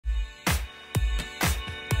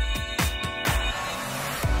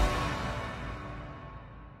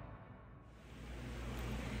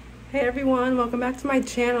Hey everyone, welcome back to my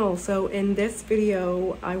channel. So in this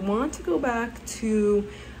video, I want to go back to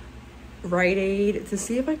Rite Aid to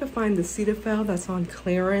see if I can find the Cetaphil that's on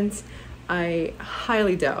clearance. I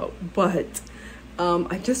highly doubt, but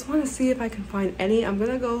I just want to see if I can find any. I'm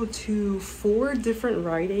gonna go to 4 different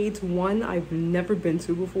Rite Aids, one I've never been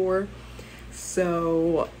to before.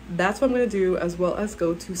 So that's what I'm gonna do, as well as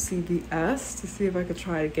go to CVS to see if I could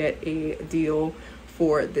try to get a deal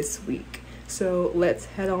for this week. So let's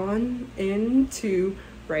head on into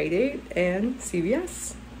Rite Aid and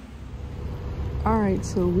CVS. All right,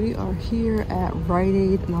 so we are here at Rite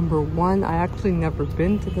Aid number 1. I actually never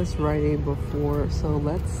been to this Rite Aid before, so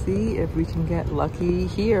let's see if we can get lucky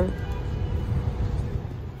here.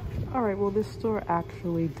 All right, well, this store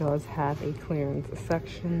actually does have a clearance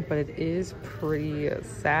section, but it is pretty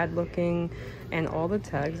sad looking, and all the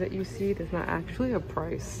tags that you see, there's not actually a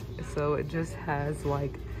price. So it just has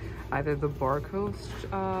like either the barcode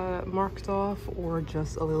marked off or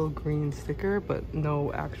just a little green sticker, but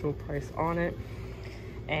no actual price on it.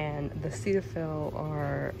 And the Cetaphil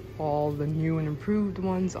are all the new and improved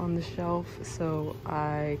ones on the shelf, so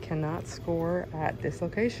I cannot score at this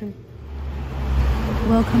location.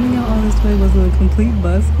 Well, coming out all this way wasn't a complete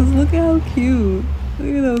bust, because look at how cute.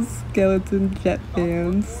 Look at those skeleton jet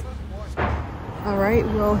fans. All right,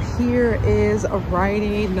 well, here is a Rite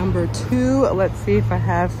Aid number 2. Let's see if I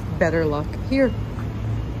have better luck here.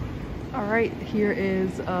 All right, here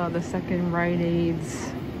is the second Rite Aid's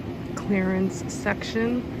clearance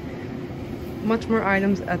section. Much more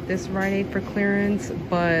items at this Rite Aid for clearance,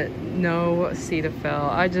 but no Cetaphil.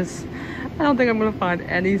 I don't think I'm gonna find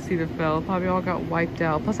any Cetaphil. Probably all got wiped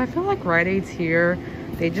out. Plus, I feel like Rite Aids here,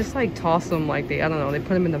 they just like toss them, like I don't know, they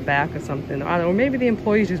put them in the back or something. I don't know, or maybe the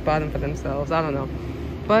employees just buy them for themselves. I don't know.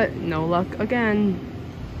 But no luck again.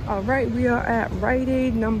 All right, we are at Rite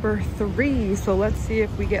Aid number 3. So let's see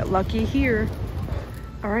if we get lucky here.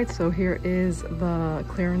 All right, so here is the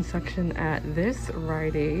clearance section at this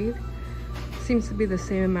Rite Aid. Seems to be the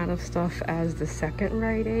same amount of stuff as the second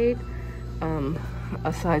Rite Aid.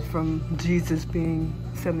 Aside from Jesus being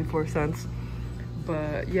 74 cents.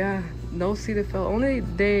 But yeah, no Cetaphil.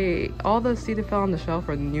 All the Cetaphil on the shelf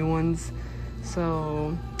are the new ones.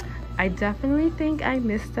 So I definitely think I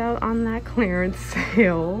missed out on that clearance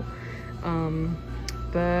sale.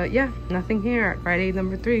 But yeah, nothing here at Rite Aid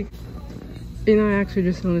number 3. You know, I actually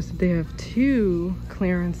just noticed that they have 2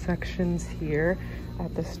 clearance sections here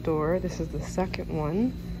at the store. This is the second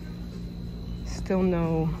one. Still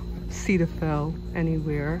no Cetaphil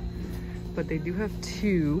anywhere, but they do have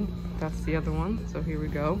 2. That's the other one. So here we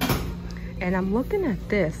go. And I'm looking at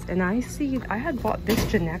this, and I see I had bought this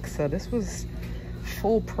Genexa. This was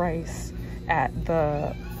full price at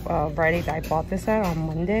the Rite Aid I bought this at on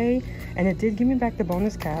Monday, and it did give me back the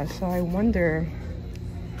bonus cash. So I wonder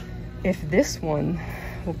if this one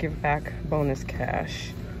will give back bonus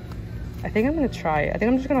cash. I think I'm gonna try it. I think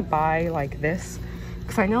I'm just gonna buy like this,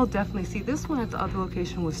 because I know definitely, see, this one at the other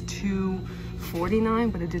location was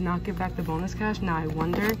 $2.49, but it did not give back the bonus cash. Now I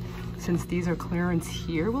wonder, since these are clearance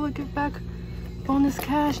here, will it give back bonus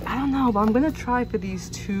cash? I don't know, but I'm gonna try for these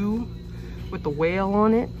 2 with the whale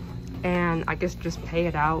on it, and I guess just pay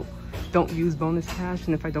it out. Don't use bonus cash,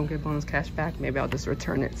 and if I don't get bonus cash back, maybe I'll just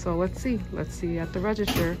return it. So let's see at the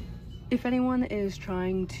register. If anyone is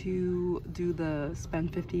trying to do the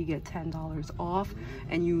spend 50 get $10 off,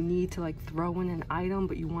 and you need to like throw in an item,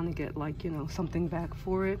 but you want to get like, you know, something back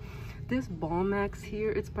for it, this Ball Max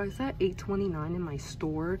here, it's priced at $8.29 in my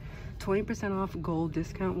store. 20% off gold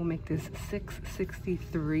discount will make this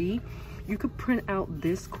 $6.63. You could print out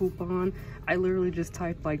this coupon. I literally just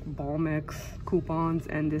typed like Ball Max coupons,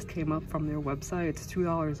 and this came up from their website. It's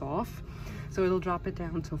 $2 off. So it'll drop it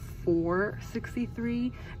down to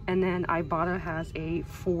 $4.63, and then Ibotta has a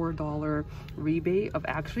 $4 rebate of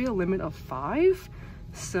actually a limit of 5.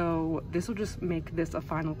 So this will just make this a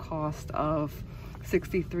final cost of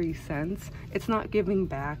 63 cents. It's not giving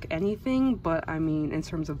back anything, but I mean, in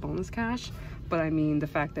terms of bonus cash, but I mean, the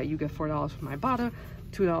fact that you get $4 from Ibotta,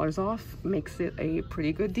 $2 off, makes it a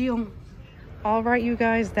pretty good deal. All right, you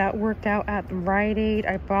guys, that worked out at Rite Aid.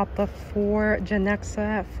 I bought the 4 Genexa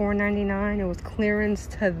at $4.99. It was clearance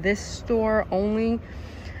to this store only.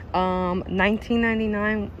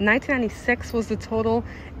 $19.96 was the total,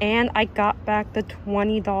 and I got back the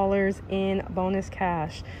 $20 in bonus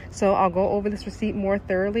cash. So I'll go over this receipt more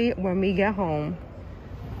thoroughly when we get home.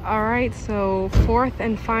 All right, so 4th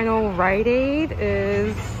and final Rite Aid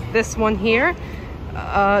is this one here.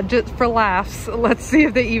 Just for laughs, let's see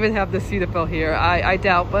if they even have the Cetaphil here. I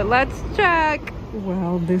doubt, but let's check.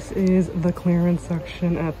 Well, this is the clearance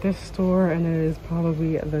section at this store, and it is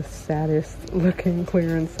probably the saddest looking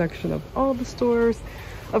clearance section of all the stores.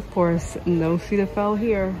 Of course, no Cetaphil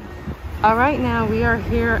here. All right, now we are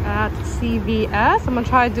here at CVS. I'm gonna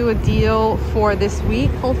try to do a deal for this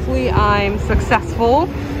week. Hopefully I'm successful.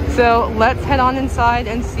 So let's head on inside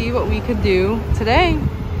and see what we could do today.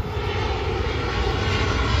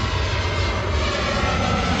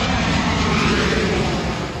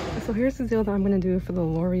 So here's the deal that I'm gonna do for the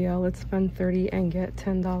L'Oreal. Let's spend $30 and get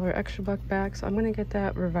 $10 extra buck back. So I'm gonna get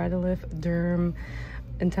that Revitalift Derm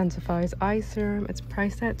Intensifies Eye Serum. It's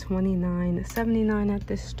priced at $29.79 at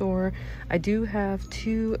this store. I do have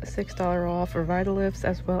two $6 off Revitalifts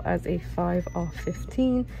as well as a 5 off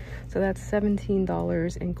 15. So that's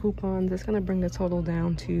 $17 in coupons. It's gonna bring the total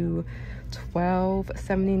down to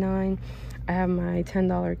 $12.79. I have my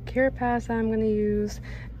 $10 Care Pass I'm gonna use,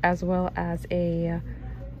 as well as a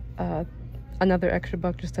another extra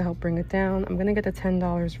buck just to help bring it down. I'm gonna get the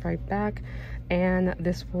 $10 right back, and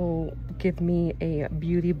this will give me a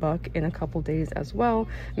beauty buck in a couple days as well,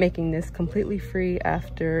 making this completely free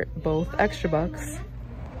after both extra bucks.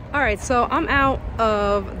 All right, so I'm out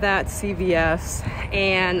of that CVS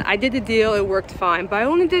and I did the deal. It worked fine, but I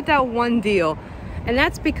only did that one deal, and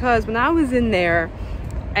that's because when I was in there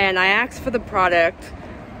and I asked for the product,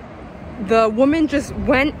 the woman just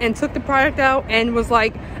went and took the product out and was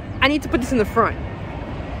like, I need to put this in the front.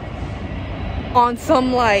 On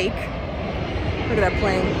some, like, look at that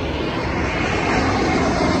plane.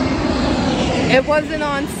 It wasn't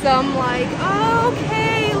on some, like, oh,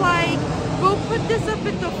 okay, like, we'll put this up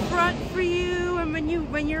at the front for you and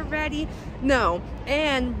when you're ready. No.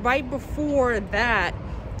 And right before that,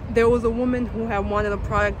 there was a woman who had wanted a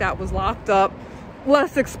product that was locked up,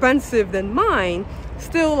 less expensive than mine,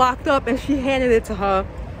 still locked up, and she handed it to her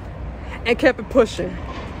and kept it pushing.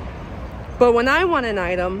 But when I want an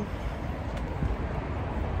item,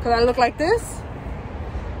 because I look like this,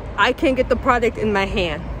 I can't get the product in my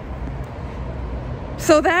hand.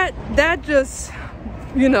 So that just,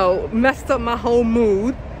 you know, messed up my whole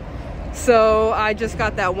mood. So I just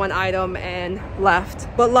got that one item and left.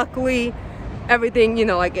 But luckily, everything, you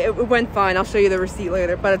know, like it went fine. I'll show you the receipt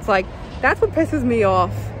later. But it's like, that's what pisses me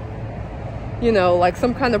off. You know, like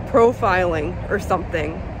some kind of profiling or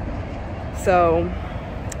something. So,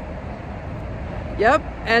 yep,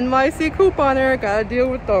 NYC couponer, gotta deal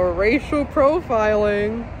with the racial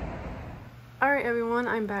profiling. All right, everyone,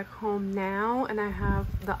 I'm back home now, and I have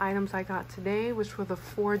the items I got today, which were the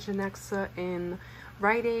 4 Genexa in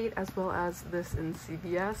Rite, as well as this in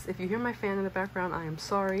CVS. If you hear my fan in the background, I am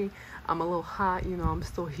sorry. I'm a little hot, you know, I'm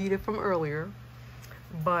still heated from earlier.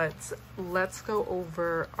 But let's go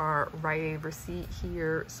over our Rite receipt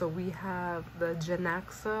here. So we have the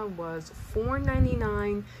Genexa was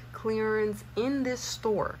 $4.99 clearance in this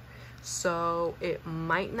store. So it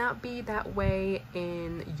might not be that way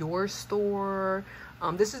in your store.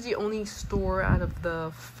 This is the only store out of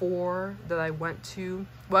the 4 that I went to.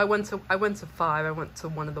 Well, I went to 5. I went to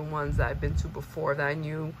one of the ones that I've been to before that I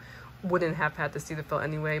knew wouldn't have had the Cetaphil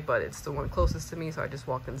anyway, but it's the one closest to me, so I just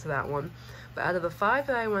walked into that one. But out of the 5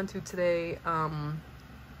 that I went to today,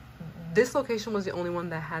 this location was the only one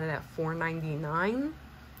that had it at $4.99.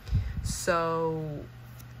 So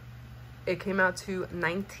it came out to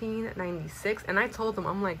 $19.96, and I told them,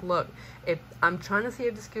 I'm like, look, if I'm trying to see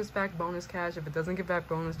if this gives back bonus cash. If it doesn't give back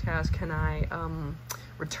bonus cash, can I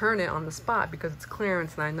return it on the spot, because it's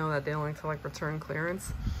clearance and I know that they don't like to like return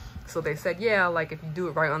clearance. So they said, yeah, like if you do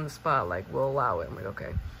it right on the spot, like we'll allow it. I'm like,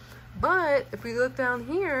 okay. But if we look down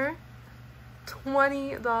here,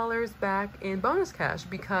 $20 back in bonus cash,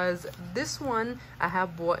 because this one I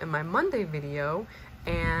have bought in my Monday video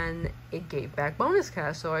and it gave back bonus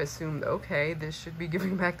cash. So I assumed, okay, this should be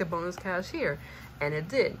giving back the bonus cash here, and it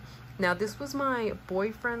did. Now this was my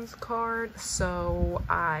boyfriend's card, so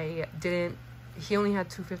I didn't, he only had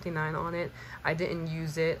 $2.59 on it. I didn't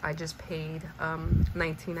use it. I just paid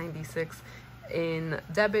 $19.96 in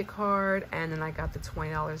debit card, and then I got the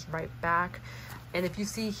 $20 right back. And if you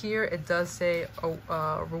see here, it does say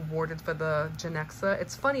rewarded for the Genexa.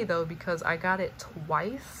 It's funny though, because I got it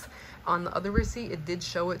twice. On the other receipt, it did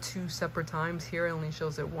show it 2 separate times. Here it only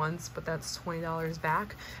shows it once, but that's $20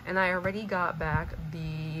 back. And I already got back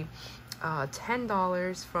the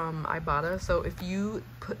 $10 from Ibotta. So if you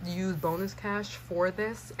use bonus cash for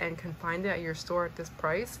this and can find it at your store at this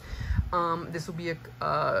price, this will be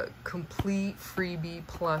a complete freebie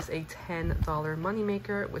plus a $10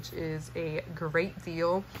 moneymaker, which is a great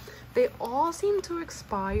deal. They all seem to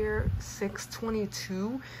expire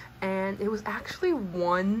 6/22, and it was actually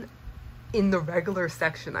one in the regular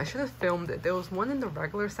section. I should have filmed it. There was one in the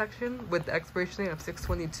regular section with the expiration date of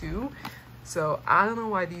 6/22. So I don't know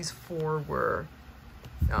why these 4 were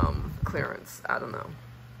clearance. I don't know.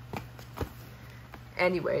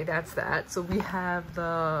 Anyway, that's that. So we have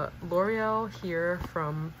the L'Oreal here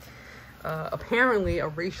from apparently a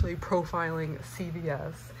racially profiling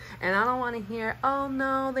CVS. And I don't want to hear, oh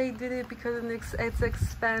no, they did it because it's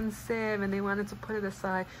expensive and they wanted to put it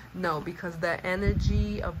aside. No, because the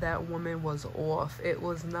energy of that woman was off. It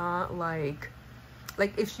was not like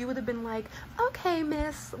if she would have been like, okay,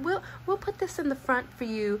 miss, we'll put this in the front for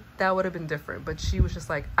you, that would have been different. But she was just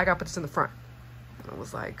like, I gotta put this in the front. And I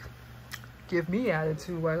was like, give me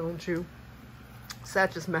attitude, why don't you? So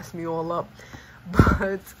that just messed me all up.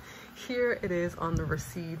 But here it is on the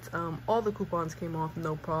receipt. All the coupons came off,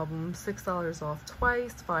 no problem. $6 off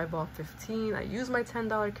twice, 5 off 15. I used my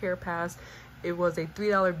 $10 care pass. It was a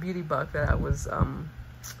 $3 beauty buck that I was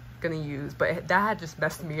gonna use, but that had just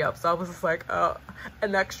messed me up. So I was just like,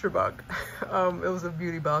 an extra buck. It was a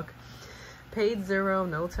beauty buck. Paid 0,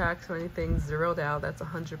 no tax or anything, zeroed out. That's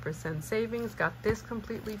 100% savings. Got this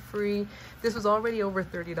completely free. This was already over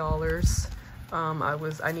 $30.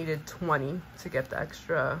 I needed 20 to get the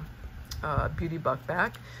extra beauty buck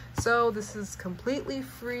back. So this is completely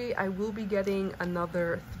free. I will be getting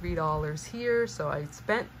another $3 here. So I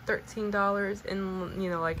spent $13 in,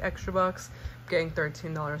 you know, like extra bucks, getting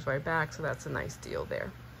 $13 right back. So that's a nice deal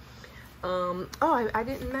there. I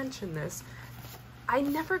didn't mention this. I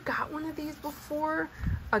never got one of these before.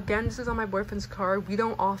 Again, this is on my boyfriend's card. We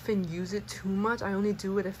don't often use it too much. I only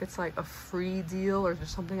do it if it's like a free deal or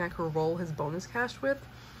just something I could roll his bonus cash with.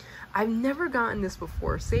 I've never gotten this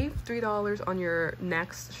before. Save $3 on your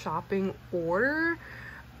next shopping order.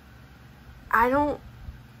 The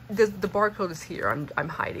barcode is here. I'm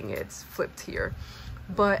hiding it. It's flipped here.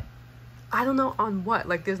 But I don't know on what.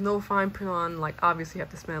 Like, there's no fine print on, like, obviously you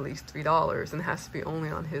have to spend at least $3 and it has to be only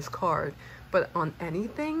on his card. But on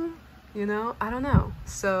anything, you know, I don't know.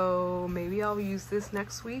 So maybe I'll use this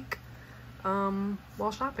next week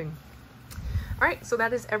while shopping. All right, so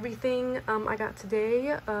that is everything I got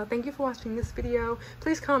today. Thank you for watching this video.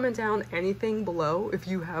 Please comment down anything below if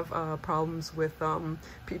you have problems with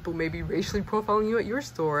people maybe racially profiling you at your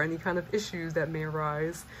store, any kind of issues that may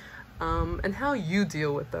arise, and how you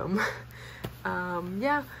deal with them.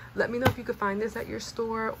 Yeah, let me know if you could find this at your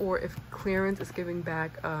store or if clearance is giving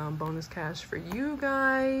back bonus cash for you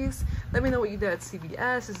guys. Let me know what you did at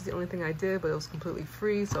CVS. This is the only thing I did, but it was completely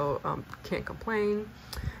free, so can't complain.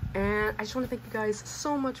 And I just want to thank you guys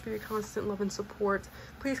so much for your constant love and support.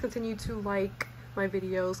 Please continue to like my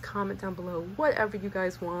videos, comment down below whatever you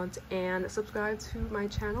guys want, and subscribe to my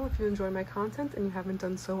channel if you enjoy my content and you haven't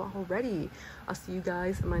done so already. I'll see you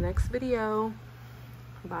guys in my next video.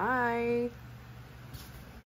 Bye.